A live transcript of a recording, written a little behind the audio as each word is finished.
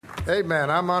Amen.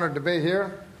 I'm honored to be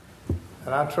here,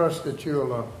 and I trust that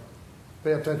you'll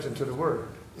pay attention to the Word.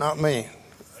 Not me.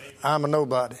 I'm a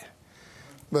nobody,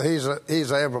 but he's a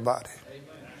everybody.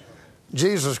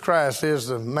 Jesus Christ is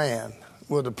the man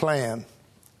with a plan,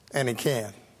 and he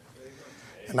can.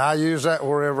 And I use that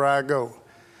wherever I go.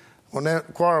 When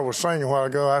that choir was singing a while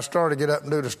ago, I started to get up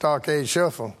and do the Stockade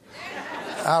Shuffle.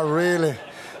 How many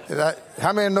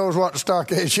knows what the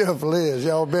Stockade Shuffle is?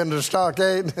 Y'all been to the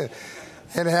Stockade?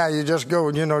 Anyhow, you just go,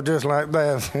 just like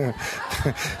that.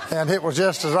 And it was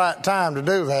just the right time to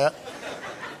do that.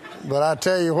 But I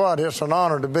tell you what, it's an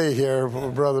honor to be here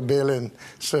with Brother Billy and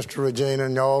Sister Regina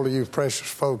and all of you precious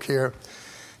folk here.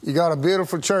 You got a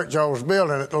beautiful church. I was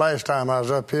building it the last time I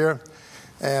was up here.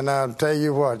 And I'll tell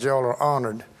you what, y'all are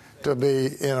honored to be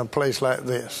in a place like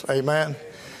this. Amen.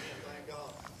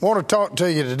 I want to talk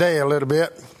to you today a little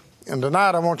bit. And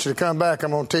tonight I want you to come back.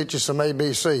 I'm going to teach you some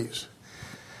ABCs.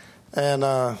 And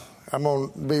I'm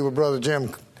going to be with Brother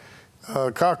Jim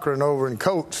Cochran over in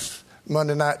Coates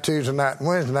Monday night, Tuesday night, and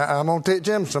Wednesday night. I'm going to teach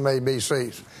him some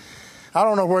ABCs. I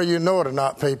don't know whether you know it or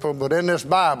not, people, but in this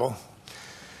Bible,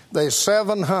 there's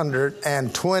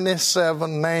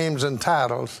 727 names and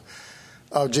titles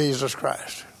of Jesus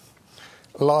Christ.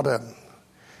 A lot of them.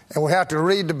 And we have to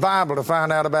read the Bible to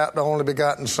find out about the only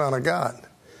begotten Son of God.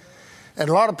 And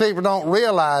a lot of people don't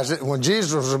realize that when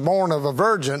Jesus was born of a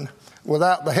virgin,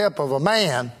 without the help of a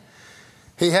man,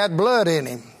 he had blood in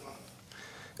him.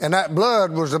 And that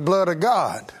blood was the blood of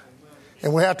God.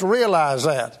 And we have to realize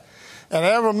that. And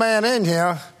every man in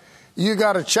here, you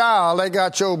got a child, they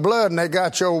got your blood and they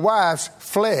got your wife's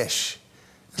flesh.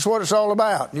 That's what it's all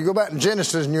about. You go back in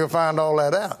Genesis and you'll find all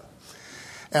that out.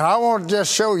 And I want to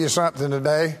just show you something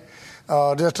today,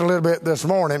 just a little bit this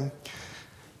morning.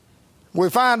 We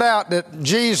find out that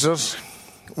Jesus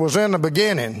was in the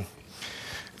beginning.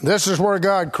 This is where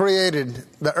God created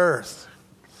the earth.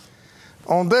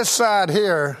 On this side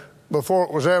here, before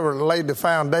it was ever laid the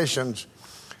foundations,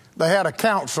 they had a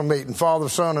council meeting, Father,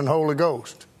 Son, and Holy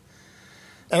Ghost.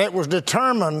 And it was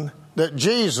determined that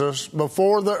Jesus,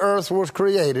 before the earth was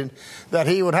created, that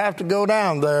he would have to go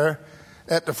down there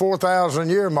at the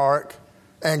 4,000-year mark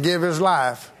and give his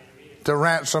life to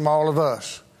ransom all of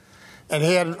us. And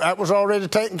that was already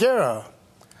taken care of.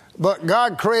 But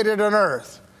God created an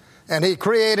earth. And he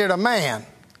created a man.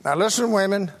 Now listen,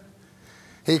 women.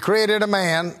 He created a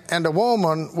man, and the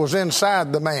woman was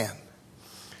inside the man.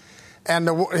 And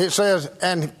it says,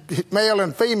 and male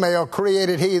and female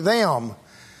created he them.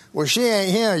 Well, she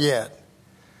ain't here yet.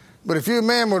 But if you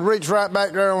men would reach right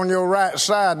back there on your right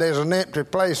side, there's an empty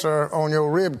place there on your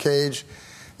rib cage.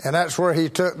 And that's where he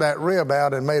took that rib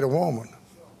out and made a woman.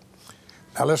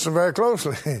 Now listen very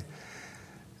closely.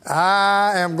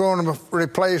 I am going to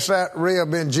replace that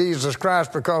rib in Jesus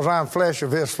Christ because I'm flesh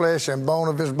of his flesh and bone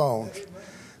of his bones.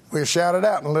 We'll shout it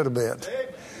out in a little bit.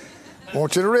 I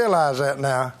want you to realize that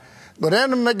now. But in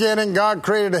the beginning, God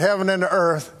created the heaven and the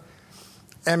earth,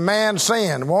 and man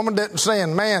sinned. The woman didn't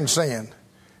sin, man sinned.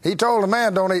 He told the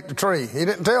man, don't eat the tree. He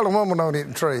didn't tell the woman, don't eat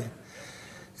the tree.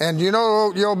 And you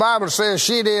know, your Bible says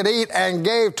she did eat and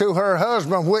gave to her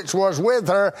husband, which was with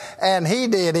her, and he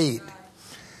did eat.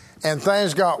 And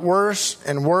things got worse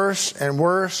and worse and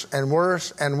worse and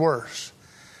worse and worse.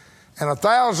 And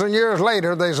 1,000 years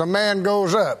later, there's a man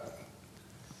goes up.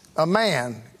 A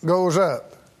man goes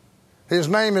up. His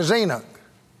name is Enoch.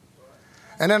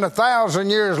 And then 1,000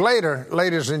 years later,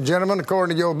 ladies and gentlemen,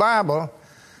 according to your Bible,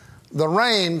 the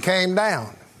rain came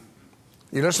down.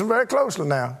 You listen very closely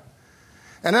now.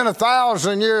 And then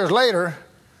 1,000 years later,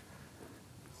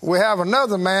 we have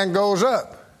another man goes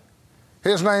up.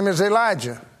 His name is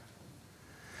Elijah.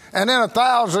 And then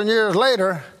 1,000 years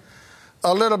later,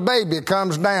 a little baby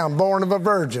comes down, born of a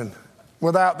virgin,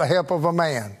 without the help of a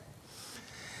man.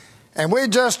 And we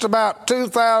just about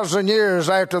 2,000 years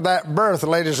after that birth,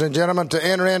 ladies and gentlemen, to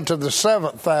enter into the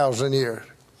 7,000 years.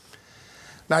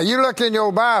 Now you look in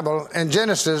your Bible, in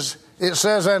Genesis, it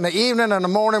says in the evening and the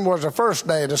morning was the first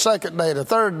day, the second day, the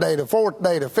third day, the fourth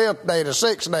day, the fifth day, the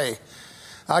sixth day.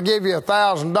 I'll give you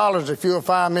 $1,000 if you'll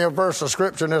find me a verse of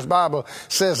scripture in this Bible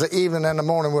says the evening and the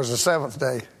morning was the seventh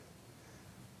day.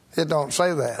 It don't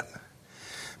say that.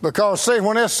 Because see,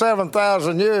 when this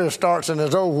 7,000 years starts and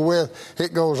is over with,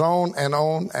 it goes on and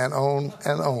on and on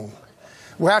and on.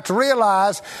 We have to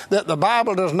realize that the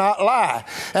Bible does not lie.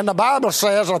 And the Bible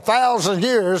says 1,000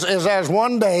 years is as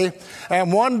one day,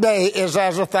 and one day is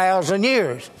as 1,000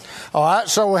 years. All right,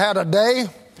 so we had a day,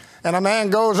 and a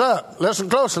man goes up. Listen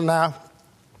closely now.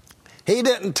 He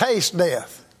didn't taste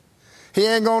death. He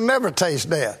ain't going to never taste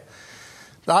death.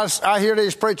 I hear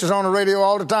these preachers on the radio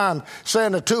all the time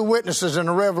saying the two witnesses in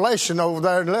the Revelation over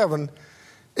there in 11,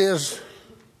 is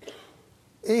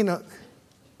Enoch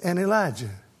and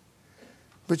Elijah.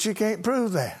 But you can't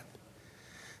prove that.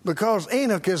 Because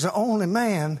Enoch is the only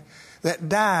man that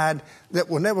died that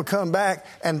will never come back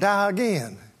and die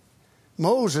again.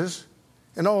 Moses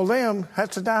and all them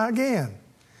had to die again.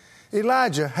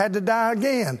 Elijah had to die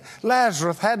again.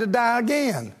 Lazarus had to die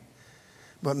again.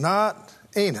 But not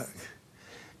Enoch.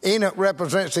 Enoch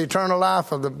represents the eternal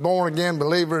life of the born-again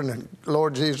believer in the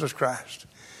Lord Jesus Christ.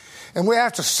 And we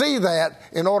have to see that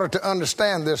in order to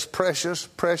understand this precious,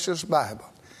 precious Bible.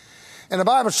 And the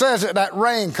Bible says that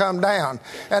rain come down.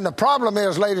 And the problem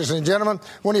is, ladies and gentlemen,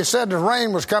 when he said the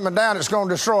rain was coming down, it's going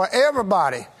to destroy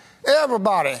everybody,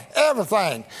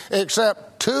 everything,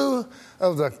 except 2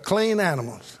 of the clean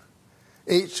animals.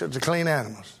 Each of the clean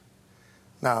animals.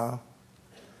 Now,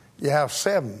 you have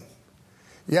 7.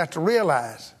 You have to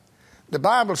realize, the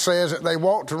Bible says that they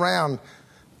walked around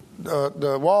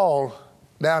the wall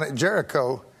down at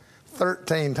Jericho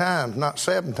 13 times, not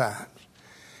 7 times.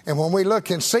 And when we look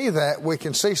and see that, we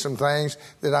can see some things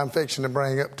that I'm fixing to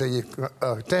bring up to your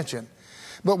attention.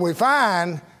 But we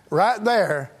find right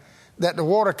there that the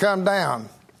water come down.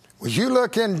 When you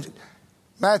look in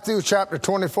Matthew chapter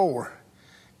 24,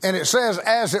 and it says,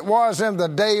 as it was in the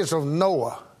days of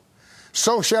Noah,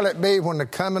 so shall it be when the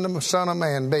coming of the Son of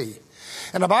Man be.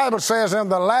 And the Bible says in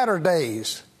the latter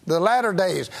days,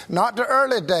 not the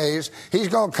early days, he's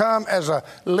going to come as a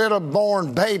little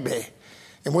born baby.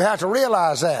 And we have to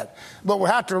realize that. But we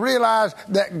have to realize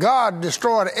that God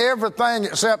destroyed everything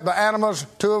except the animals,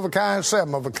 2 of a kind,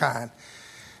 7 of a kind.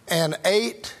 And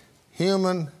 8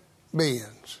 human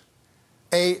beings.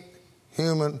 8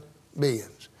 human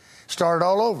beings. Started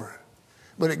all over.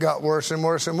 But it got worse and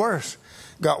worse and worse.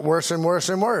 Got worse and worse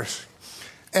and worse.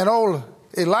 And old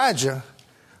Elijah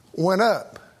went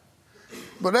up.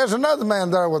 But there's another man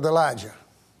there with Elijah.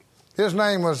 His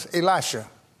name was Elisha.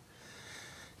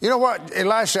 You know what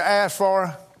Elisha asked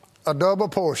for? A double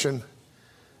portion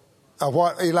of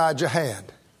what Elijah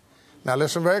had. Now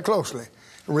listen very closely.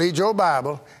 Read your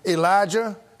Bible.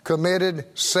 Elijah committed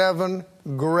 7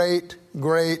 great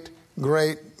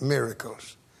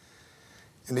miracles.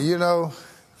 And do you know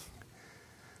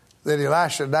that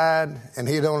Elisha died and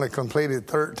he'd only completed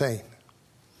 13?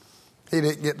 He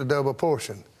didn't get the double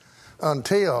portion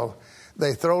until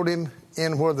they throwed him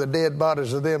in where the dead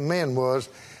bodies of them men was.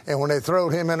 And when they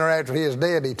throwed him in there after he was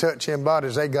dead, he touched them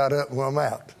bodies, they got up and went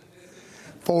out.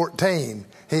 14,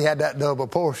 he had that double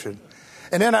portion.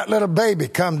 And then that little baby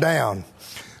come down.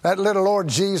 That little Lord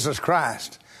Jesus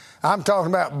Christ. I'm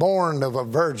talking about born of a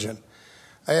virgin.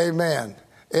 Amen.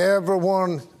 Every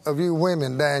one of you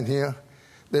women down here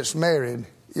that's married,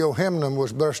 your hymnum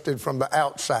was bursted from the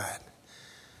outside.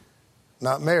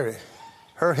 Not Mary.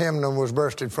 Her hymnum was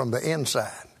bursted from the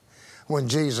inside when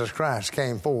Jesus Christ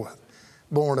came forth,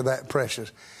 born of that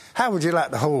precious. How would you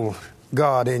like to hold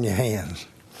God in your hands?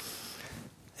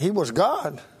 He was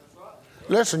God.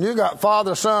 Listen, you got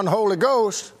Father, Son, Holy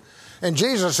Ghost, and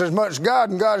Jesus is much God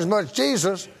and God is much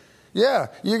Jesus. Yeah,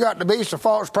 you got the beast, the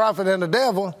false prophet, and the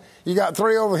devil. You got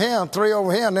 3 over here, 3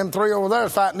 over here, and them 3 over there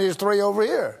fighting these 3 over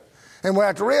here. And we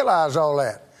have to realize all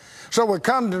that. So we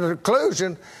come to the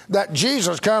conclusion that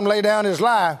Jesus come lay down his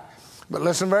life. But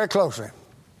listen very closely.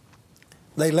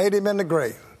 They laid him in the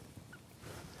grave.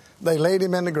 They laid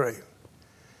him in the grave.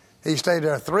 He stayed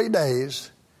there 3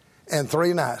 days and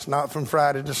 3 nights, not from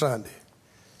Friday to Sunday,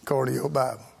 according to your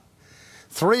Bible.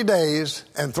 3 days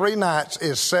and 3 nights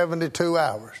is 72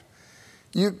 hours.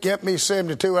 You get me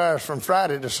 72 hours from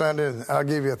Friday to Sunday, and I'll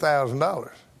give you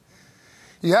 $1,000.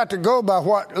 You have to go by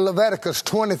what Leviticus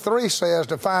 23 says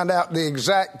to find out the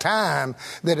exact time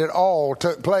that it all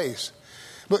took place.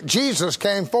 But Jesus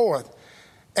came forth,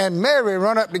 and Mary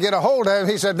run up to get a hold of him.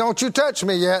 He said, don't you touch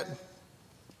me yet.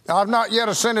 I've not yet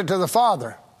ascended to the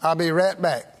Father. I'll be right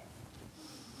back.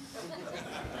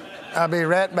 I'll be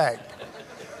right back.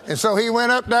 And so he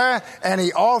went up there and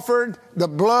he offered the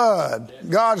blood,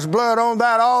 God's blood on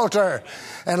that altar.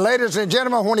 And ladies and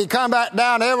gentlemen, when he come back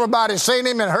down, everybody seen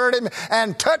him and heard him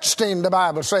and touched him, the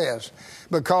Bible says,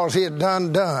 because he had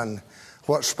done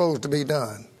what's supposed to be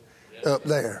done up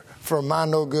there for my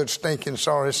no good, stinking,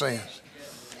 sorry sins.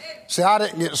 See, I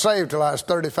didn't get saved till I was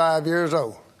 35 years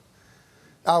old.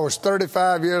 I was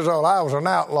 35 years old. I was an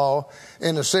outlaw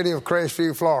in the city of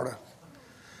Crestview, Florida.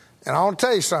 And I want to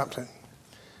tell you something.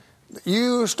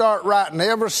 You start writing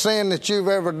every sin that you've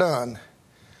ever done,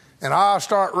 and I'll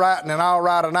start writing, and I'll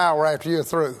write an hour after you're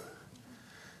through.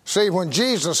 See, when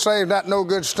Jesus saved that no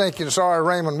good, stinking, sorry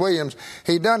Raymond Williams,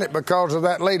 he done it because of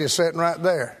that lady sitting right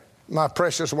there, my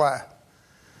precious wife.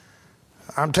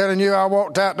 I'm telling you, I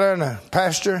walked out there in the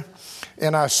pasture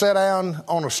and I sat down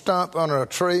on a stump under a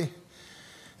tree,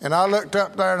 and I looked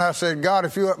up there and I said, God,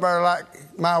 if you up there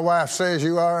like my wife says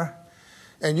you are,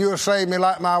 and you'll save me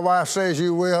like my wife says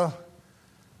you will,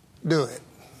 do it.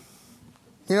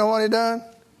 You know what he done?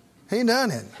 He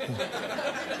done it.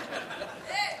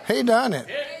 He done it.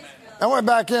 I went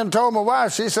back in and told my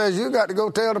wife. She says, you got to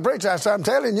go tell the preacher. I said, I'm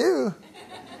telling you.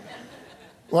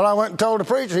 Well, I went and told the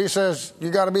preacher. He says, you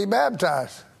got to be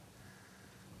baptized.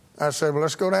 I said, well,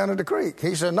 let's go down to the creek.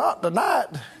 He said, not tonight.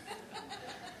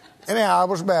 Anyhow, I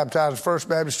was baptized at First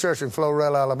Baptist Church in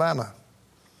Florell, Alabama.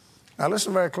 Now,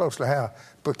 listen very closely how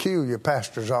peculiar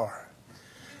pastors are.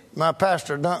 My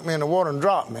pastor dunked me in the water and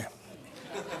dropped me.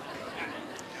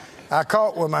 I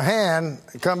caught with my hand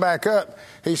and come back up.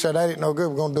 He said, that ain't no good.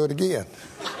 We're going to do it again.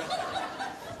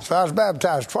 So I was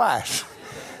baptized twice.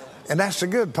 And that's the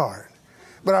good part.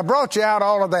 But I brought you out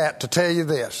all of that to tell you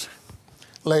this,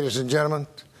 ladies and gentlemen,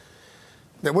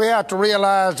 that we have to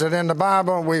realize that in the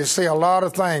Bible, we see a lot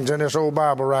of things in this old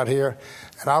Bible right here.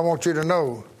 And I want you to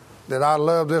know that I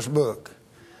love this book.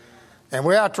 And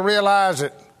we have to realize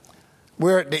that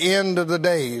we're at the end of the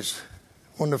days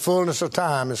when the fullness of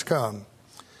time has come.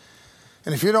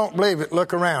 And if you don't believe it,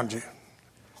 look around you.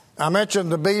 I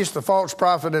mentioned the beast, the false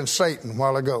prophet, and Satan a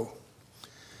while ago.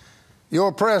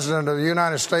 Your president of the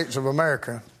United States of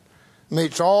America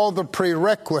meets all the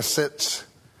prerequisites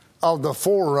of the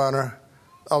forerunner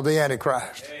of the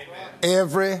Antichrist. Amen.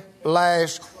 Every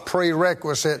last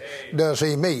prerequisite does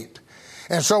he meet.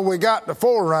 And so we got the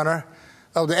forerunner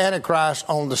of the Antichrist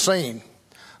on the scene.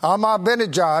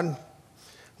 Ahmadinejad,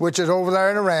 which is over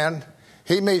there in Iran,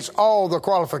 he meets all the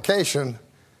qualification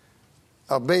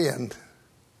of being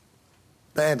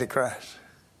the Antichrist.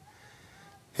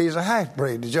 He's a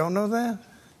half-breed. Did y'all know that?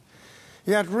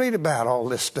 You have to read about all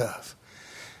this stuff.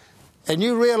 And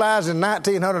you realize in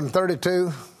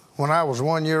 1932, when I was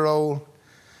 1 year old,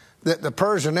 that the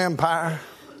Persian Empire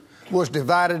was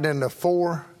divided into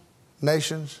 4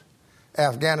 nations: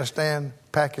 Afghanistan,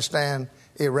 Pakistan,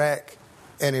 Iraq,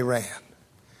 and Iran.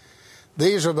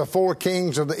 These are the 4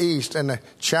 kings of the East, and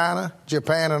China,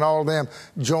 Japan, and all of them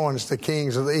joins the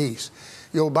kings of the East.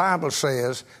 Your Bible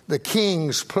says the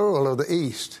kings, plural, of the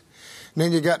East. And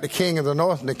then you got the king of the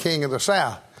North and the king of the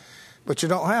South. But you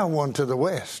don't have one to the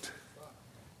West.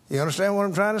 You understand what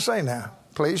I'm trying to say now?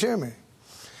 Please hear me.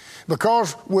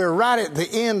 Because we're right at the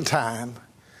end time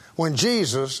when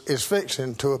Jesus is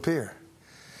fixing to appear.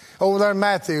 Over there in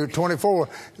Matthew 24,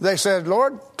 they said,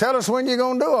 Lord, tell us when you're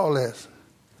going to do all this.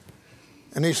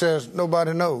 And he says,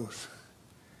 nobody knows.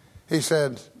 He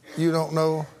said, you don't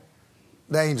know.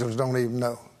 The angels don't even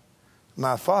know.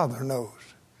 My Father knows.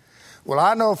 Well,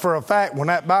 I know for a fact when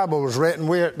that Bible was written,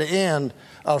 we're at the end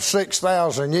of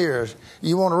 6,000 years.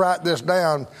 You want to write this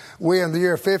down. We're in the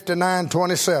year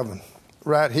 5927,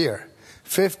 right here.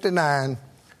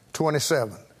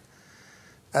 5927.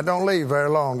 That don't leave very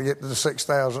long to get to the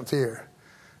 6,000th year.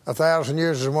 1,000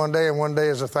 years is 1 day, and 1 day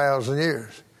is 1,000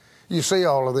 years. You see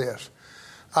all of this.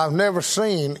 I've never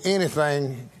seen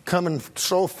anything coming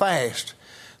so fast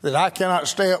that I cannot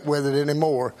stay up with it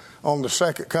anymore on the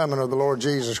second coming of the Lord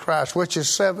Jesus Christ, which is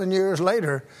 7 years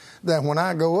later than when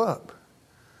I go up.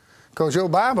 Because your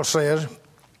Bible says,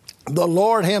 the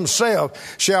Lord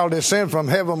himself shall descend from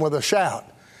heaven with a shout,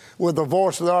 with the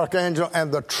voice of the archangel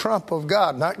and the trump of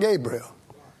God, not Gabriel.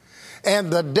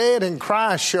 And the dead in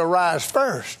Christ shall rise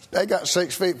first. They got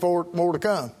 6 feet more to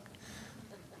come.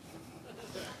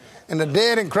 And the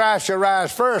dead in Christ shall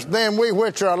rise first. Then we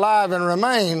which are alive and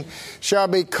remain shall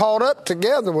be caught up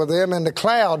together with them in the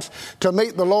clouds to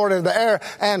meet the Lord in the air.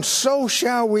 And so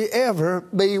shall we ever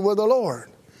be with the Lord.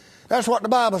 That's what the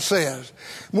Bible says.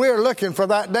 We're looking for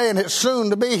that day, and it's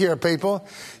soon to be here, people.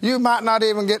 You might not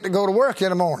even get to go to work in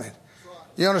the morning.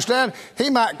 You understand? He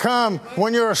might come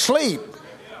when you're asleep.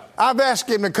 I've asked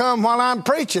him to come while I'm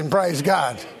preaching, praise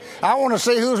God. I want to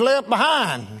see who's left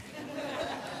behind.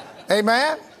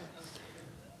 Amen?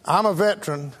 I'm a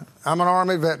veteran. I'm an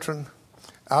Army veteran.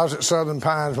 I was at Southern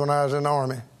Pines when I was in the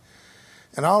Army.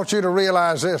 And I want you to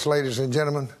realize this, ladies and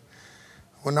gentlemen.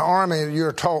 When the Army,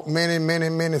 you're taught many, many,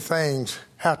 many things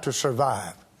how to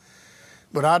survive.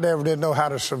 But I never did know how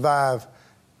to survive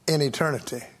in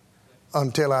eternity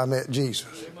until I met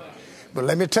Jesus. But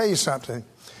let me tell you something.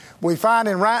 We're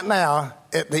finding right now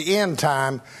at the end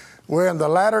time, we're in the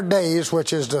latter days,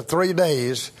 which is the 3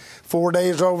 days, 4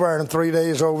 days over there and 3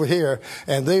 days over here.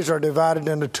 And these are divided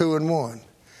into 2 and 1.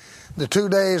 The 2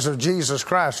 days of Jesus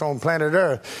Christ on planet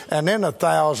Earth. And in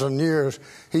 1,000 years,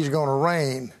 he's going to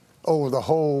reign over the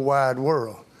whole wide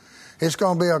world. It's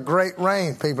going to be a great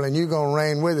reign, people, and you're going to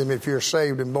reign with him if you're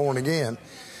saved and born again.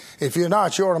 If you're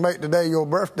not, you ought to make today your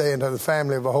birthday into the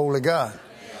family of a holy God.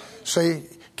 See,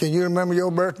 can you remember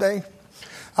your birthday?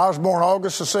 I was born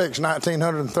August the 6th,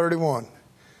 1931.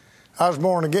 I was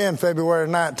born again February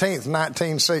 19th,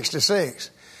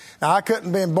 1966. Now, I couldn't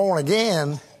have been born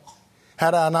again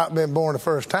had I not been born the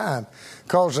first time,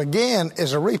 because again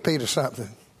is a repeat of something.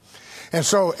 And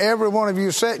so every one of you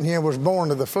sitting here was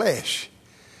born of the flesh.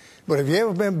 But have you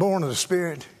ever been born of the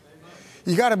Spirit?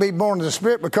 You got to be born of the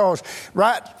Spirit, because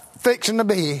right fixing to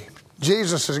be,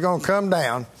 Jesus is going to come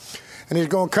down, and he's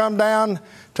going to come down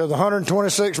to the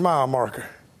 126-mile marker.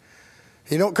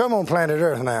 He don't come on planet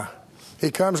Earth now.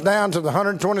 He comes down to the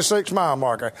 126-mile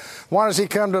marker. Why does he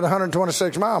come to the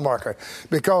 126-mile marker?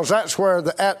 Because that's where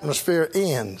the atmosphere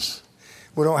ends.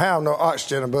 We don't have no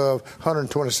oxygen above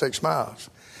 126 miles.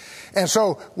 And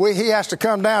so he has to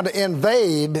come down to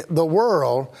invade the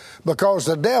world, because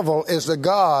the devil is the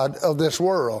god of this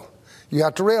world. You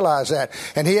have to realize that.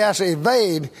 And he has to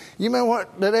invade. You remember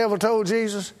what the devil told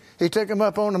Jesus? He took him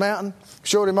up on the mountain,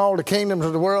 showed him all the kingdoms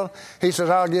of the world. He says,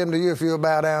 I'll give them to you if you'll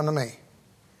bow down to me.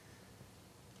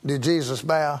 Did Jesus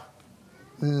bow?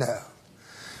 No.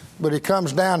 But he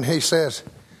comes down and he says,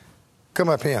 come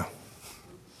up here.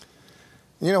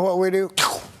 You know what we do?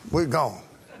 We're gone.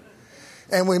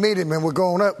 And we meet him and we're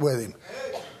going up with him.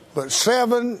 But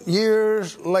 7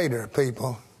 years later,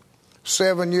 people,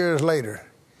 7 years later,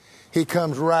 he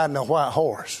comes riding a white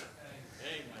horse.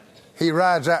 He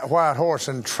rides that white horse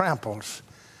and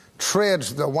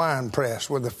treads the winepress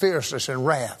with the fierceness and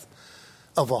wrath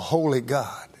of a holy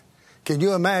God. Can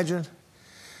you imagine?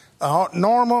 A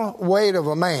normal weight of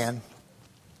a man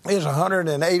is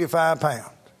 185 pounds.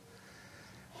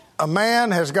 A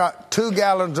man has got 2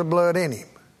 gallons of blood in him.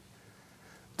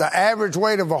 The average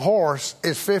weight of a horse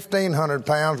is 1,500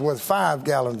 pounds with 5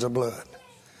 gallons of blood.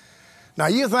 Now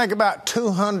you think about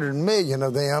 200 million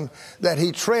of them that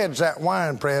he treads that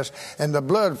wine press, and the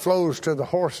blood flows to the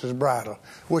horse's bridle,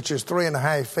 which is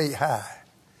 3.5 feet high.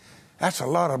 That's a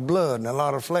lot of blood and a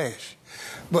lot of flesh.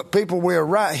 But people, we're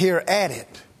right here at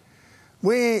it.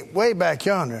 We ain't way back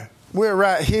yonder. We're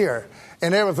right here.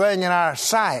 And everything in our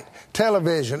sight,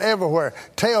 television, everywhere,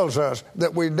 tells us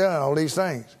that we've done all these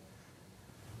things.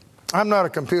 I'm not a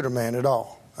computer man at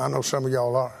all. I know some of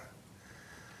y'all are.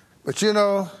 But you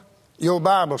know, your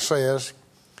Bible says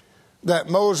that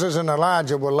Moses and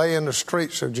Elijah will lay in the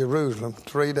streets of Jerusalem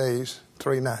 3 days,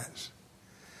 3 nights.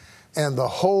 And the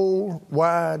whole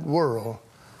wide world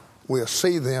will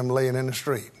see them laying in the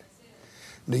street.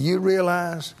 Do you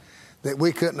realize that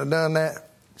we couldn't have done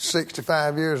that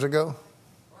 65 years ago?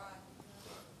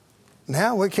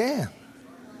 Now we can.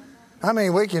 I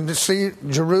mean, we can just see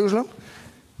Jerusalem.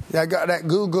 I got that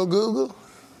Google.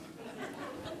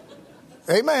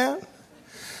 Amen.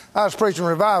 I was preaching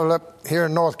revival up here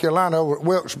in North Carolina over at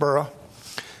Wilkesboro,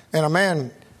 and a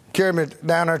man carried me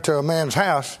down there to a man's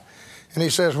house, and he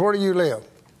says, where do you live?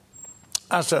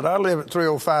 I said, I live at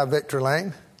 305 Victory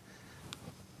Lane.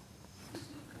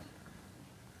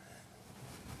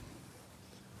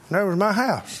 And there was my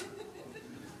house.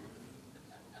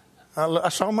 I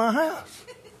saw my house.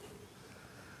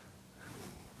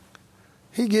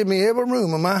 He gave me every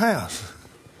room in my house.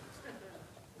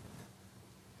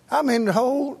 I mean, the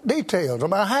whole details of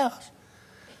my house.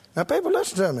 Now, people,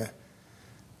 listen to me.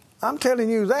 I'm telling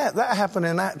you that happened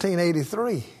in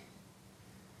 1983.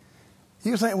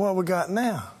 You think what we got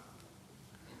now?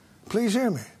 Please hear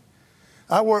me.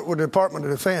 I worked with the Department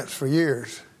of Defense for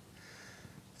years.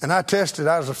 And I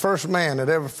was the first man that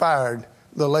ever fired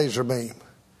the laser beam.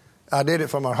 I did it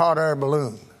from a hot air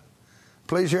balloon.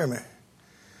 Please hear me.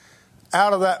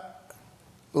 Out of that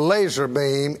laser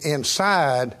beam,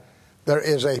 inside, there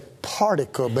is a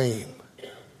particle beam.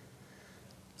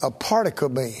 A particle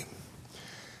beam.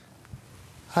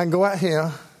 I can go out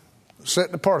here,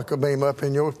 set the particle beam up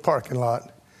in your parking lot,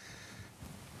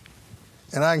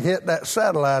 and I can hit that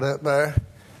satellite up there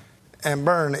and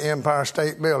burn the Empire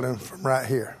State Building from right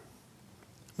here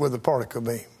with the particle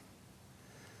beam.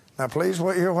 Now, please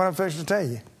hear what I'm fixing to tell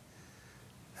you.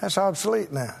 That's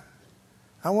obsolete now.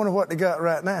 I wonder what they got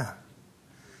right now.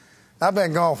 I've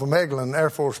been gone from Eglin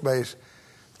Air Force Base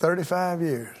 35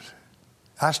 years.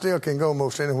 I still can go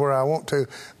most anywhere I want to,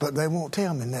 but they won't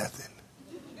tell me nothing.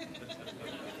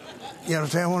 You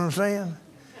understand what I'm saying?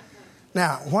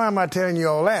 Now, why am I telling you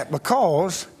all that?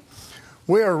 Because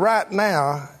we're right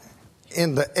now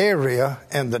in the area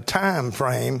and the time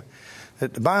frame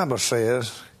that the Bible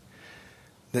says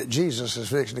that Jesus is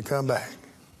fixing to come back.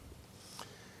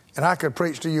 And I could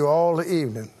preach to you all the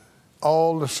evening,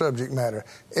 all the subject matter,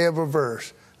 every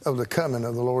verse of the coming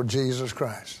of the Lord Jesus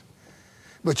Christ.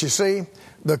 But you see,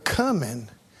 the coming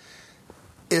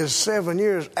is 7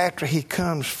 years after he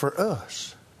comes for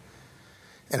us.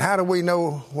 And how do we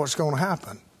know what's going to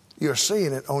happen? You're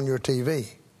seeing it on your TV.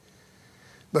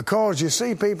 Because you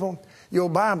see, people, your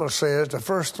Bible says the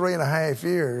first 3.5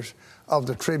 years of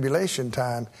the tribulation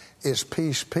time is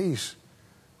peace, peace,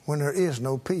 when there is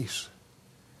no peace.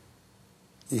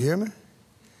 You hear me?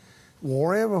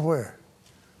 War everywhere.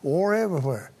 War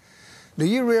everywhere. Do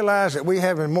you realize that we're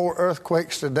having more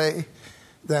earthquakes today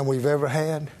than we've ever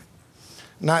had?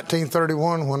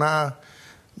 1931, when I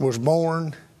was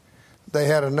born, they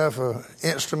had enough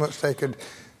instruments they could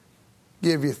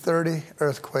give you 30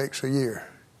 earthquakes a year.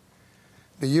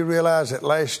 Do you realize that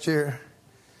last year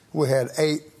we had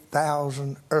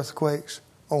 8,000 earthquakes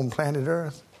on planet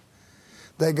Earth?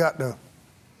 They got the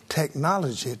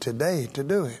technology today to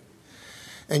do it.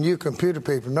 And you computer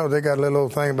people know they got a little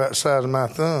old thing about the size of my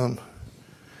thumb.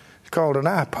 It's called an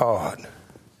iPod.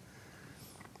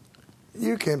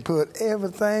 You can put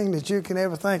everything that you can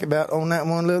ever think about on that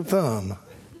one little thumb.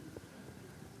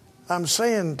 I'm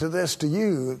saying to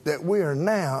you that we are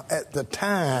now at the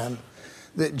time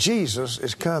that Jesus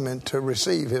is coming to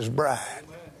receive his bride.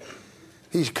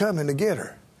 He's coming to get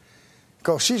her.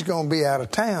 Because she's going to be out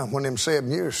of town when them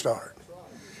 7 years start.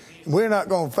 We're not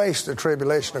going to face the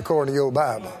tribulation according to your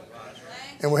Bible.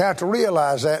 And we have to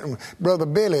realize that. And Brother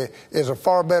Billy is a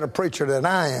far better preacher than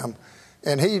I am.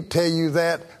 And he'd tell you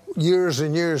that years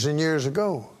and years and years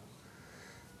ago.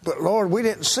 But Lord, we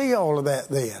didn't see all of that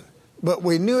then. But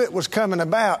we knew it was coming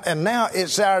about. And now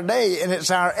it's our day and it's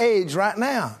our age right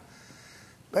now.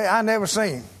 But I never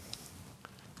seen.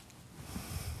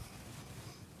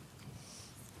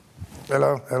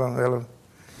 Hello, hello, hello.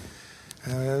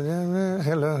 Hello,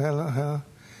 hello, hello.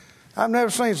 I've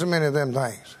never seen so many of them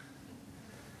things.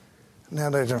 Now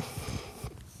they do.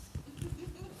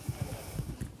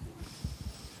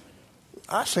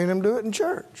 I seen them do it in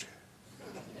church.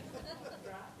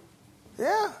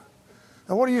 Yeah.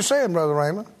 Now what are you saying, Brother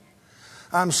Raymond?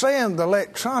 I'm saying the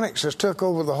electronics has took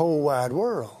over the whole wide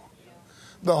world.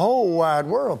 The whole wide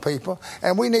world, people.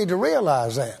 And we need to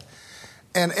realize that.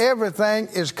 And everything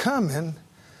is coming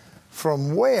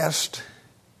from west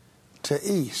to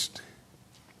east.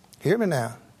 Hear me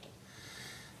now.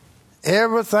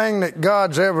 Everything that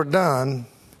God's ever done,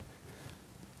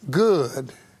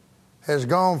 good, has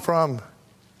gone from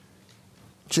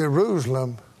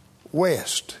Jerusalem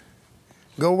west.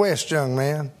 Go west, young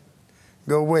man.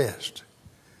 Go west.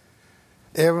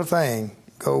 Everything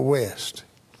go west.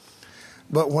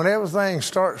 But when everything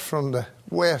starts from the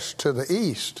west to the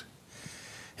east,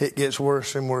 it gets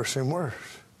worse and worse and worse.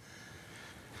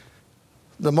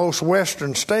 The most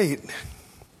western state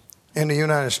in the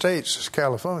United States is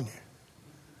California.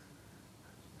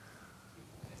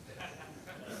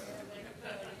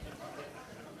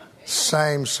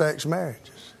 Same-sex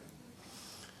marriages.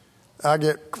 I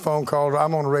get phone calls.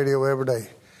 I'm on the radio every day.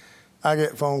 I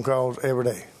get phone calls every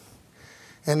day.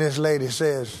 And this lady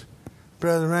says,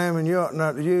 Brother Raymond, you ought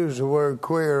not to use the word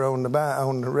queer on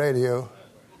the radio.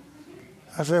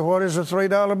 I said, what is a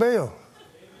 $3 bill?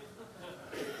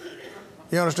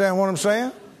 You understand what I'm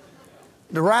saying?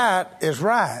 The right is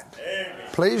right.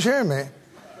 Please hear me.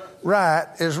 Right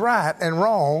is right and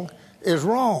wrong is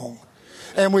wrong.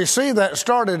 And we see that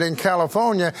started in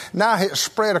California. Now it's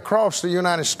spread across the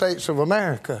United States of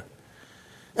America.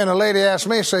 And a lady asked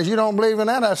me, says, you don't believe in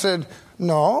that? I said,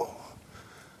 no.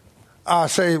 I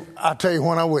say, I'll tell you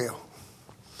when I will.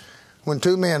 When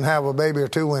two men have a baby or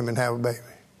two women have a baby.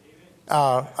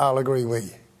 I'll agree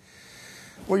with you.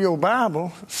 Well, your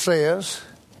Bible says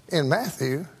in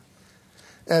Matthew,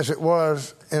 as it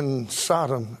was in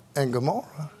Sodom and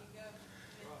Gomorrah.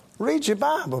 Read your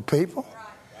Bible, people.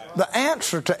 The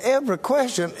answer to every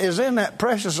question is in that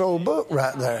precious old book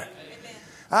right there.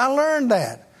 I learned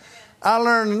that. I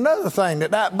learned another thing,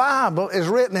 that Bible is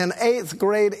written in 8th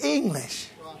grade English.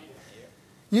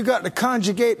 You got to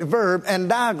conjugate the verb and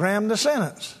diagram the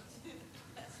sentence.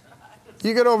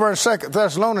 You get over in 2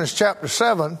 Thessalonians chapter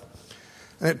 7,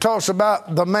 and it talks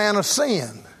about the man of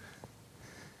sin.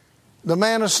 The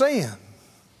man of sin.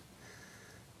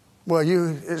 Well,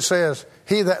 it says,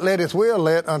 he that letteth will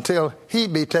let until he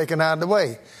be taken out of the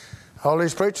way. All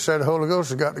these preachers said the Holy Ghost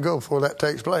has got to go before that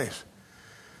takes place.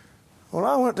 Well,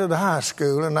 I went to the high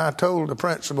school and I told the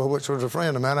principal, which was a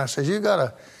friend of mine, I said, you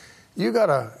got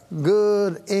a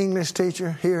good English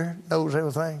teacher here, knows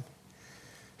everything?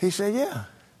 He said, yeah.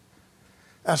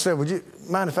 I said, would you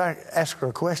mind if I ask her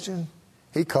a question?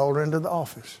 He called her into the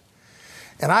office.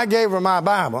 And I gave her my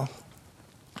Bible.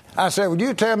 I said, would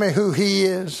you tell me who he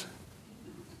is?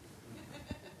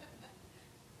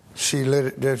 She lit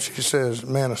it dead. She says,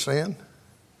 man of sin.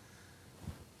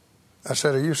 I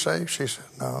said, are you saved? She said,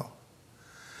 no.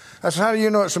 I said, how do you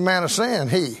know it's a man of sin?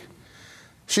 He.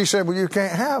 She said, well, you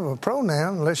can't have a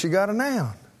pronoun unless you got a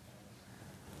noun.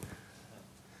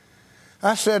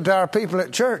 I said to our people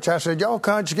at church, I said, y'all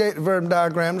conjugate the verb and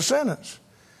diagram the sentence.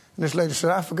 And this lady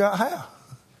said, I forgot how.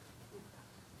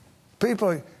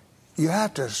 People, you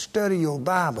have to study your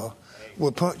Bible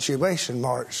with punctuation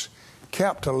marks,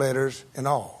 capital letters, and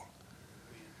all.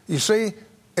 You see,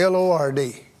 Lord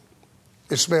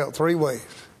is spelled three ways.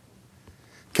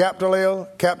 Capital L,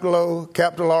 capital O,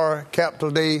 capital R,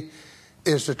 capital D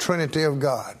is the Trinity of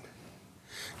God.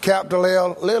 Capital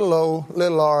L, little o,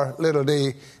 little r, little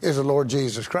d is the Lord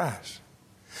Jesus Christ.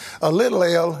 A little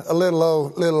L, a little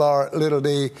o, little r, little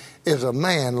d is a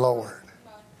man Lord.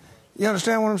 You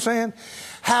understand what I'm saying?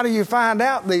 How do you find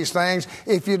out these things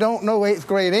if you don't know 8th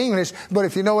grade English? But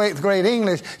if you know 8th grade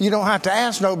English, you don't have to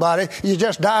ask nobody. You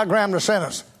just diagram the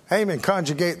sentence. Amen.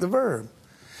 Conjugate the verb.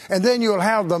 And then you'll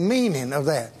have the meaning of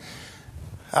that.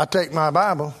 I take my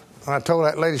Bible, and I told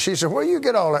that lady, she said, where do you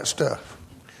get all that stuff?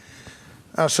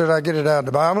 I said, I get it out of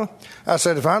the Bible. I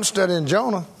said, if I'm studying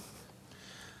Jonah,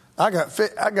 I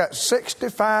got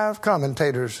 65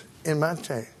 commentators in my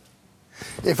chain.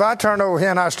 If I turn over here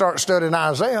and I start studying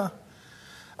Isaiah,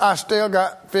 I still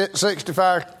got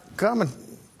 65 coming.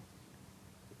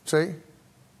 See?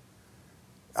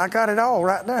 I got it all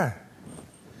right there.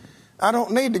 I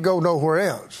don't need to go nowhere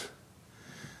else.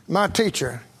 My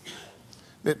teacher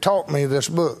that taught me this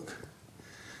book,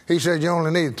 he said you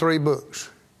only need 3 books.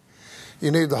 You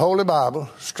need the Holy Bible,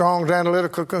 Strong's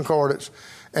Analytical Concordance,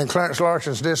 and Clarence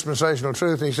Larkin's Dispensational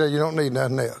Truth. And he said you don't need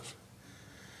nothing else.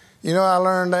 You know, I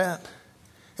learned that.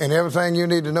 And everything you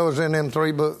need to know is in them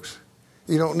 3 books.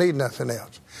 You don't need nothing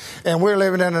else. And we're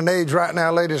living in an age right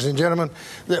now, ladies and gentlemen,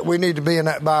 that we need to be in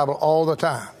that Bible all the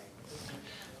time.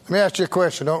 Let me ask you a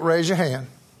question. Don't raise your hand.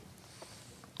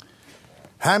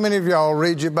 How many of y'all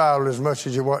read your Bible as much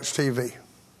as you watch TV?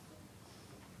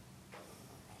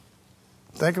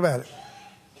 Think about it.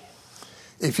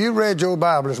 If you read your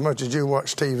Bible as much as you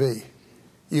watch TV,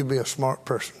 you'd be a smart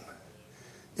person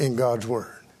in God's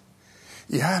Word.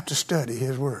 You have to study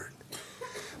His Word.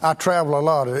 I travel a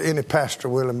lot. Any pastor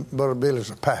will. Brother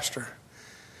Billy's a pastor.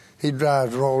 He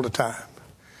drives all the time.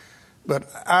 But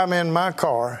I'm in my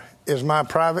car is my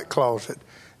private closet,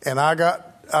 and I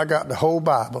got the whole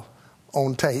Bible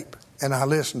on tape, and I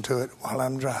listen to it while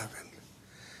I'm driving.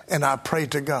 And I pray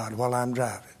to God while I'm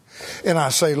driving. And I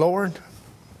say, Lord,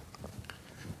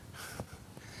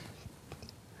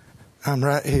 I'm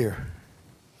right here.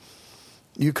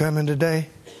 You coming today?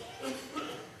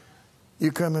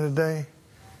 You coming today?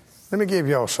 Let me give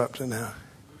y'all something now.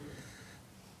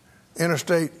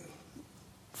 Interstate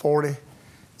 40,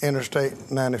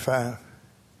 Interstate 95.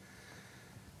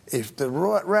 If the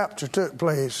rapture took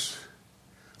place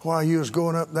while you was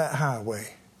going up that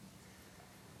highway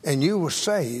and you were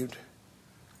saved,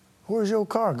 where's your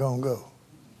car going to go?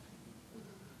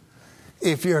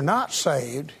 If you're not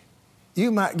saved,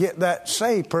 you might get that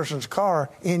saved person's car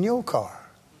in your car.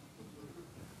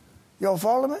 Y'all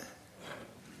follow me?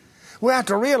 We have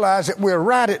to realize that we're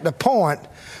right at the point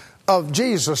of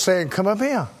Jesus saying, come up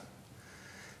here.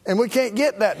 And we can't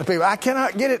get that to people. I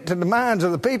cannot get it to the minds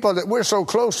of the people that we're so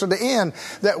close to the end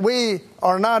that we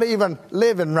are not even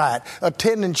living right,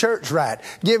 attending church right,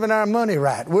 giving our money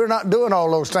right. We're not doing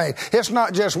all those things. It's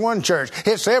not just one church.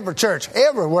 It's every church,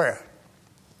 everywhere.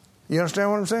 You understand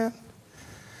what I'm saying?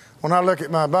 When I look at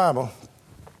my Bible,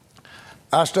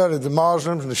 I studied the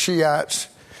Muslims and the Shiites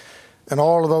and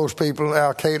all of those people,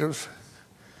 Al-Qaeda,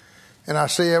 and I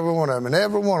see every one of them. And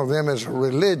every one of them is a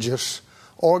religious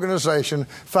organization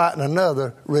fighting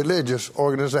another religious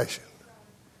organization.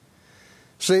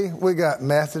 See, we got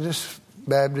Methodist,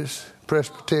 Baptist,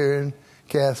 Presbyterian,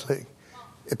 Catholic,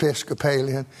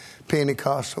 Episcopalian,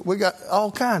 Pentecostal. We got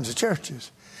all kinds of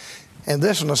churches. And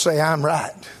this one will say, I'm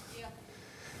right.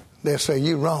 They'll say,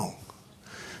 you wrong.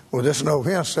 Well, this one over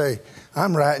here will say,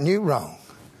 I'm right and you wrong.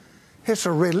 It's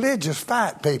a religious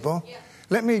fight, people.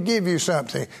 Let me give you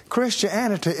something.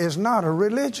 Christianity is not a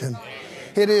religion.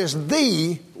 It is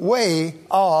the way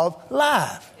of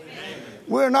life. Amen.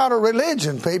 We're not a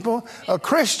religion, people. A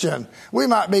Christian. We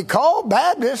might be called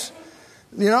Baptist,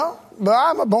 but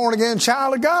I'm a born-again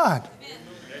child of God.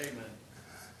 Amen.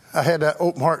 I had that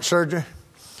open heart surgery.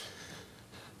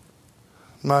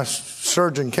 My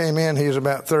surgeon came in. He was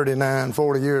about 39,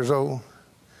 40 years old.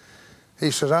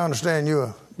 He said, I understand you're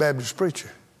a Baptist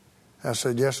preacher. I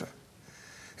said, yes, sir.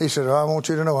 He said, I want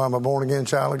you to know I'm a born-again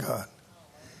child of God.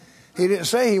 He didn't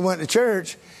say he went to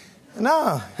church.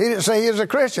 No, he didn't say he was a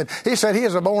Christian. He said he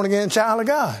is a born-again child of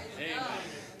God. Amen.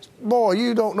 Boy,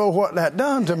 you don't know what that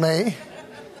done to me.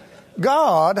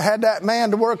 God had that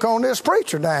man to work on this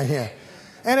preacher down here.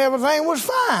 And everything was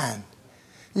fine.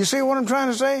 You see what I'm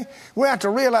trying to say? We have to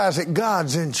realize that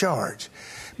God's in charge.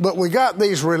 But we got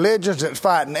these religions that's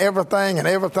fighting everything and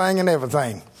everything and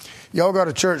everything. Y'all got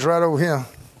a church right over here.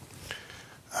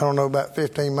 I don't know, about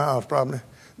 15 miles probably.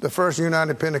 The First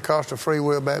United Pentecostal Free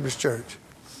Will Baptist Church.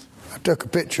 I took a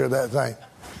picture of that thing.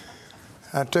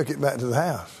 I took it back to the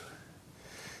house.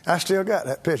 I still got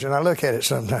that picture, and I look at it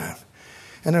sometimes.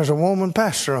 And there's a woman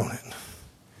pastor on it.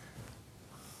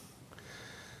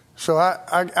 So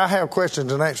I have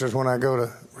questions and answers when I go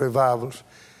to revivals.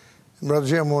 Brother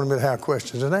Jim wanted me to have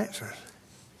questions and answers.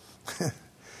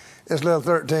 This little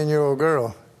 13-year-old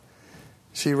girl,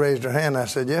 she raised her hand. I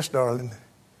said, yes, darling.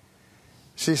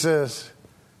 She says,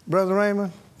 Brother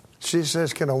Raymond, she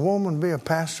says, can a woman be a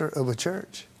pastor of a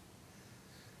church?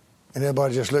 And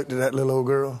everybody just looked at that little old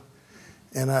girl.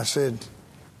 And I said,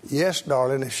 yes,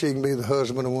 darling, if she can be the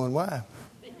husband of one wife.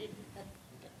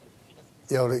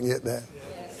 Y'all didn't get that?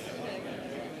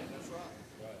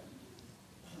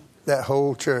 That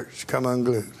whole church come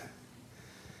unglued.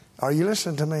 Are you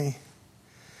listening to me?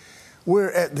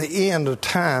 We're at the end of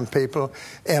time, people,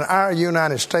 and our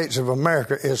United States of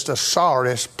America is the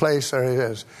sorriest place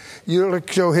there is. You look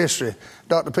at your history.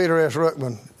 Dr. Peter S.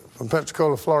 Ruckman from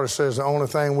Pensacola, Florida says the only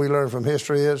thing we learn from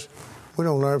history is we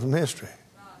don't learn from history.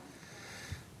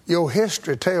 Your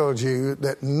history tells you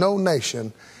that no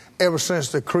nation, ever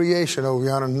since the creation over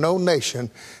yonder, no nation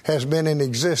has been in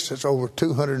existence over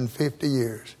 250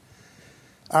 years.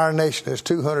 Our nation is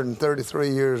 233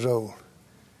 years old.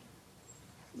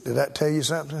 Did that tell you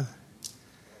something?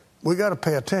 We got to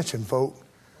pay attention, folk.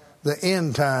 The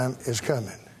end time is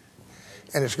coming.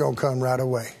 And it's going to come right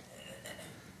away.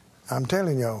 I'm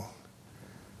telling y'all,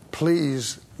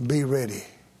 please be ready.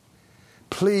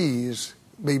 Please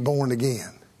be born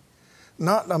again.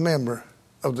 Not a member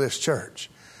of this church.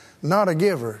 Not a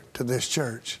giver to this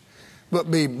church. But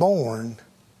be born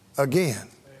again.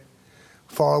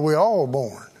 For we're all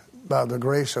born by the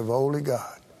grace of holy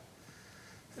God.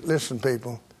 Listen,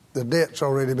 people, the debt's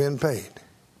already been paid.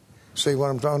 See what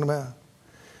I'm talking about?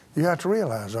 You have to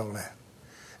realize all that.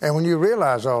 And when you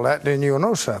realize all that, then you'll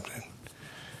know something.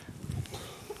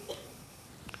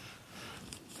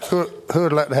 Who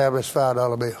would like to have this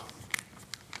 $5 bill?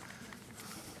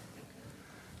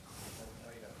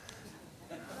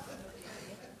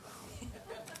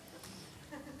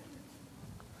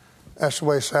 That's the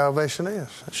way salvation is.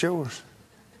 It's yours.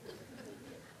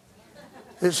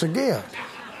 It's a gift.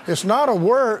 It's not a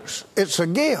works, it's a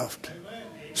gift.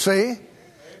 See?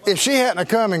 If she hadn't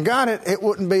come and got it, it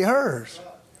wouldn't be hers.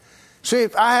 See,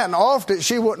 if I hadn't offered it,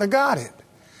 she wouldn't have got it.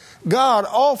 God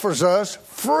offers us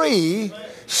free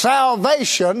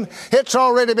salvation. It's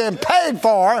already been paid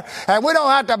for, and we don't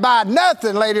have to buy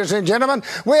nothing, ladies and gentlemen.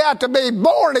 We have to be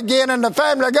born again in the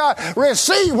family of God,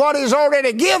 receive what He's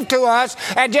already given to us,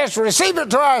 and just receive it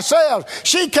to ourselves.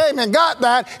 She came and got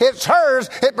that. It's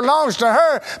hers. It belongs to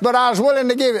her, but I was willing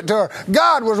to give it to her.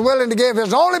 God was willing to give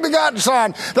His only begotten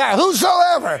Son, that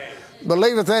whosoever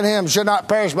believeth in Him should not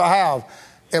perish but have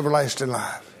everlasting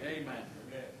life. Amen.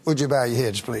 Would you bow your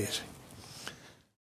heads, please?